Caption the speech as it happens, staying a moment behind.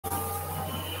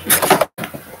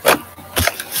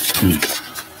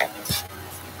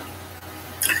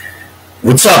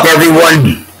What's up,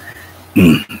 everyone?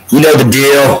 You know the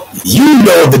deal. You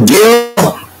know the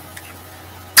deal.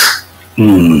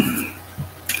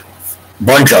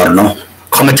 Buongiorno.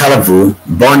 Come allez-vous?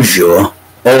 Bonjour.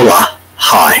 Hola.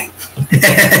 Hi.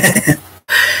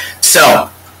 So,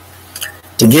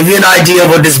 to give you an idea of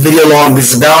what this video long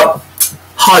is about,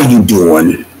 how you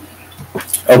doing?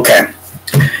 Okay.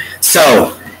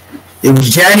 So, it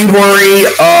was January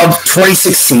of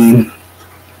 2016,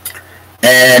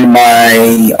 and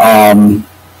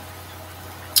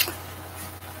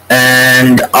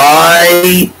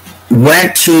I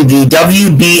went to the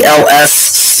WBLS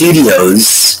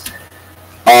studios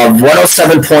of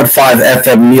 107.5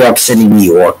 FM, New York City,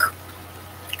 New York,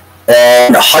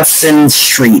 on Hudson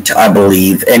Street, I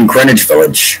believe, in Greenwich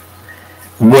Village,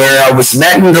 where I was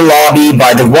met in the lobby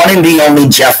by the one and the only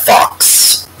Jeff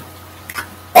FOXX,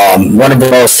 one of the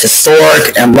most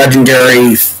historic and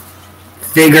legendary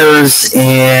figures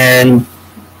in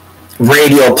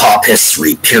radio pop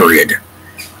history, period.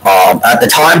 At the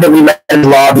time that we met in the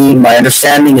lobby, my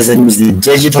understanding is that he was the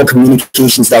digital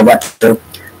communications director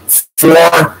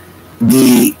for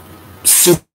the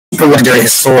super legendary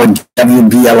historic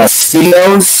WBLS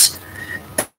studios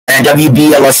and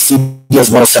WBLS studios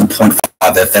 107.5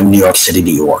 FM, New York City,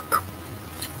 New York.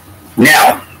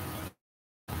 Now,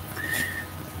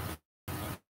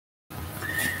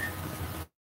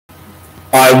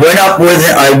 I went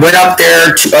up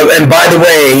there to, and by the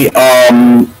way,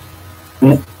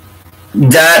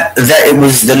 that it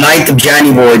was the 9th of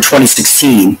January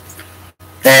 2016,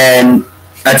 and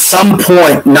at some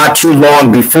point not too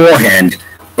long beforehand,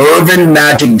 Irvin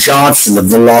Magic Johnson of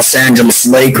the Los Angeles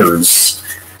Lakers,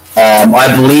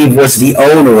 I believe, was the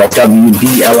owner of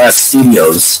WBLS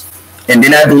Studios, and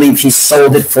then I believe he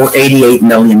sold it for $88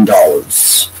 million.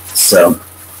 So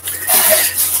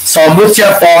I'm with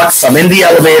Jeff FOXX. I'm in the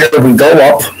elevator. We go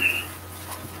up.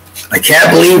 I can't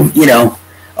believe,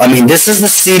 I mean, this is the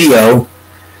studio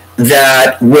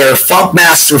where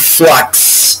FUNKMASTER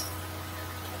FLEX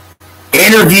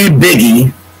interviewed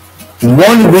Biggie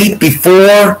 1 week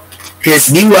before his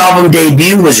new album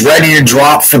debut was ready to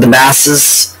drop for the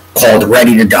masses, called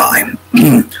Ready to Die.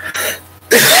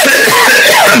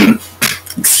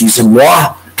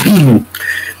 Excusez-moi.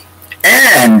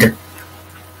 And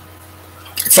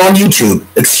it's on YouTube.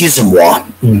 Excusez-moi.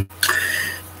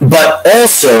 But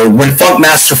also, when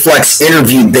FUNKMASTER FLEX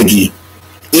interviewed Biggie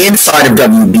inside of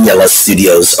WBLS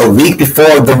Studios a week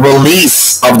before the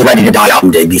release of the Ready to Die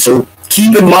album debut. So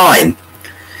keep in mind,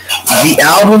 the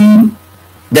album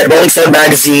that Rolling Stone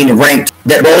magazine ranked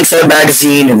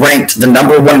the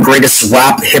 #1 greatest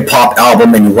rap hip-hop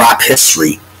album in rap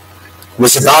history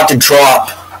was about to drop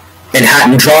and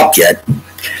hadn't dropped yet.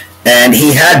 And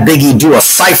he had Biggie do a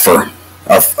cypher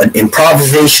of an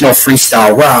improvisational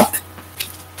freestyle rap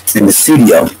in the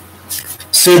studio.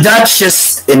 So that's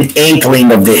just an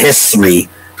inkling of the history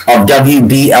of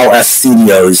WBLS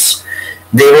Studios.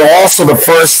 They were also the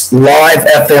first live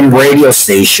FM radio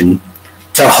station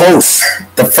to host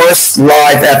the first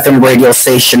live FM radio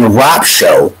station rap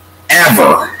show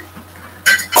ever,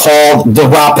 called The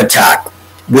Rap Attack,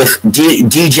 with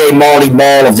DJ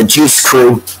MARL of the Juice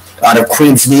Crew out of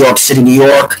Queens, New York City, New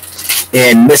York,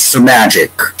 and Mr.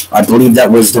 Magic. I believe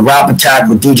that was The Rap Attack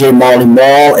with DJ MARL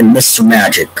and Mr.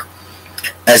 Magic,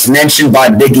 as mentioned by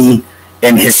Biggie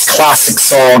in his classic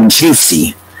song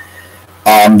Juicy.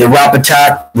 The Rap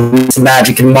Attack with Mr.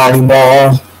 Magic and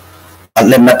MARL. I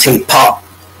let my tape pop,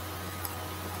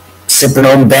 sipping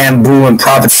on bamboo and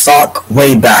private stock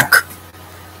way back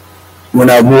when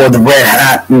I wore the red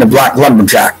hat and the black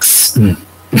lumberjacks.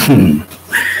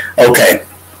 Okay,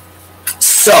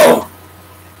 so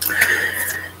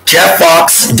Jeff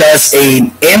FOXX does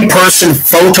an in-person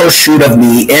photo shoot of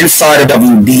me inside of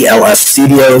WBLS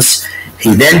Studios.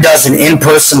 He then does an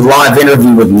in-person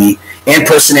interview with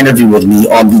me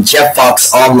on the Jeff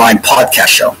FOXX online podcast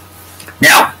show.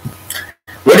 Now,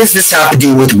 what does this have to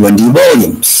do with Wendy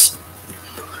Williams?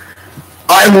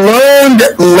 I learned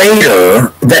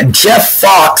later that Jeff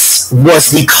FOXX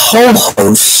was the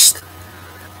co-host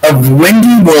of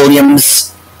Wendy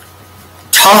Williams'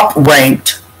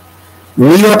 top-ranked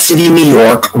New York City, New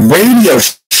York radio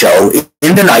show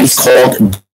in the 90s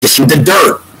called Dishing the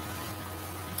Dirt,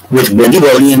 with Wendy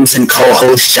Williams and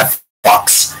co-host Jeff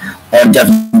FOXX on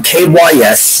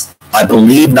WKYS, I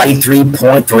believe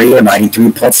 93.3 or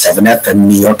 93.7 FM,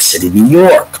 New York City, New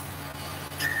York.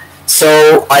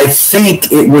 So I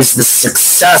think it was the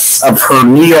success of her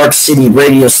New York City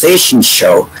radio station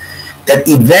show that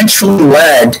eventually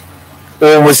led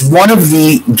or was one of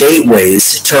the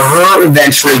gateways to her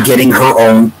eventually getting her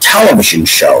own television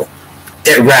show.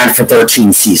 It ran for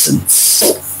 13 seasons.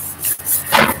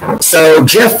 So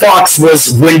Jeff Fox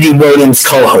was Wendy Williams'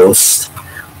 co-host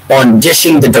on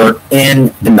Dishing the Dirt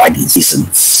in the 90s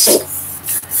seasons.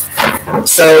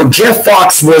 So Jeff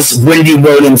Fox was Wendy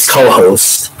Williams'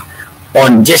 co-host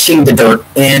on Dishing the Dirt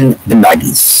in the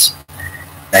 90s.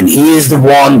 And he is the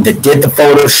one that did the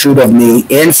photo shoot of me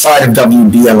inside of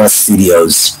WBLS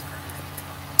Studios.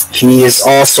 He is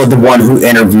also the one who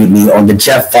interviewed me on the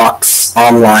Jeff Fox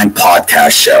online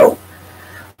podcast show,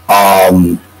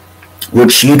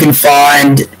 which you can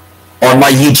find on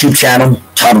my YouTube channel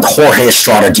titled Jorge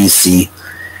Estrada DC.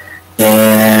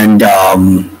 And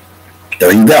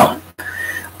there you go.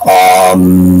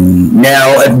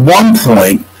 Now, at one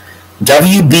point,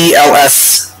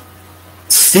 WBLS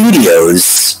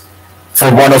Studios for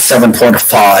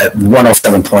 107.5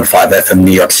 FM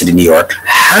New York City, New York,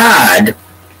 had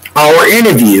our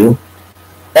interview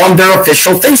on their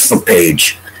official Facebook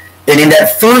page. And in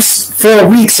that first 4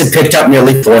 weeks, it picked up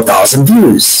nearly 4,000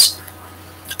 views.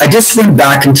 I just went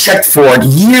back and checked for it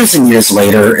years and years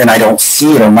later, and I don't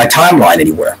see it on my timeline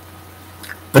anywhere.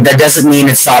 But that doesn't mean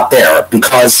it's not there,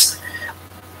 because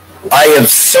I have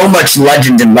so much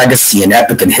legend and legacy and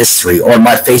epic and history on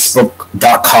my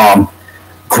Facebook.com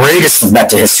Greatest of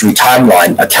Meta History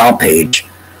Timeline account page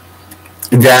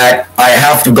that I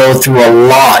have to go through a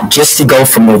lot just to go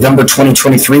from November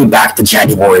 2023 back to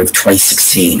January of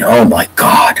 2016. Oh my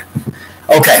God.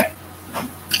 Okay.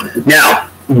 Now,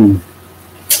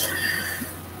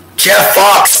 Jeff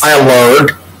Fox, I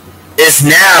learned, is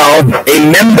now a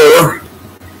member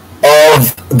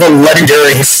of the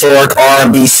legendary historic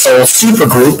R&B soul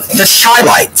supergroup, the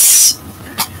Chi-Lites.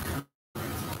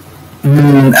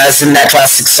 As in that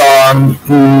classic song,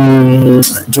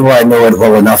 do I know it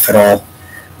well enough at all?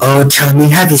 Oh, tell me,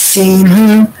 have you seen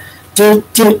her? Do,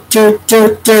 do, do,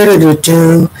 do, do, do,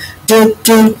 do, do,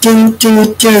 do, do, do,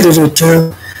 do, do,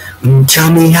 do.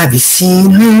 Tell me, have you seen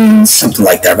her? Something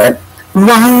like that, right?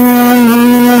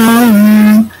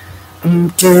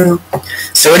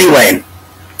 So anyway,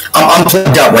 I'm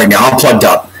plugged up right now. I'm plugged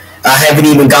up. I haven't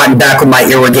even gotten back on my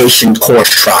irrigation course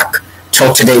track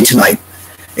till tonight,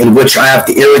 in which I have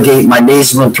to irrigate my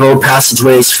nasal and throat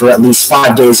passageways for at least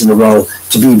 5 days in a row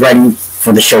to be ready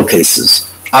for the showcases.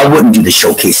 I wouldn't do the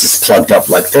showcases plugged up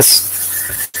like this.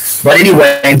 But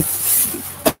anyway,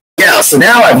 yeah, so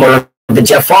now I've learned that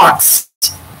Jeff Fox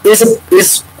is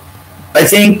I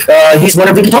think he's one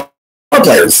of the guitar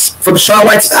players for the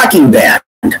Chi-Lites backing band.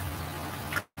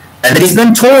 And that he's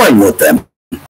been touring with them.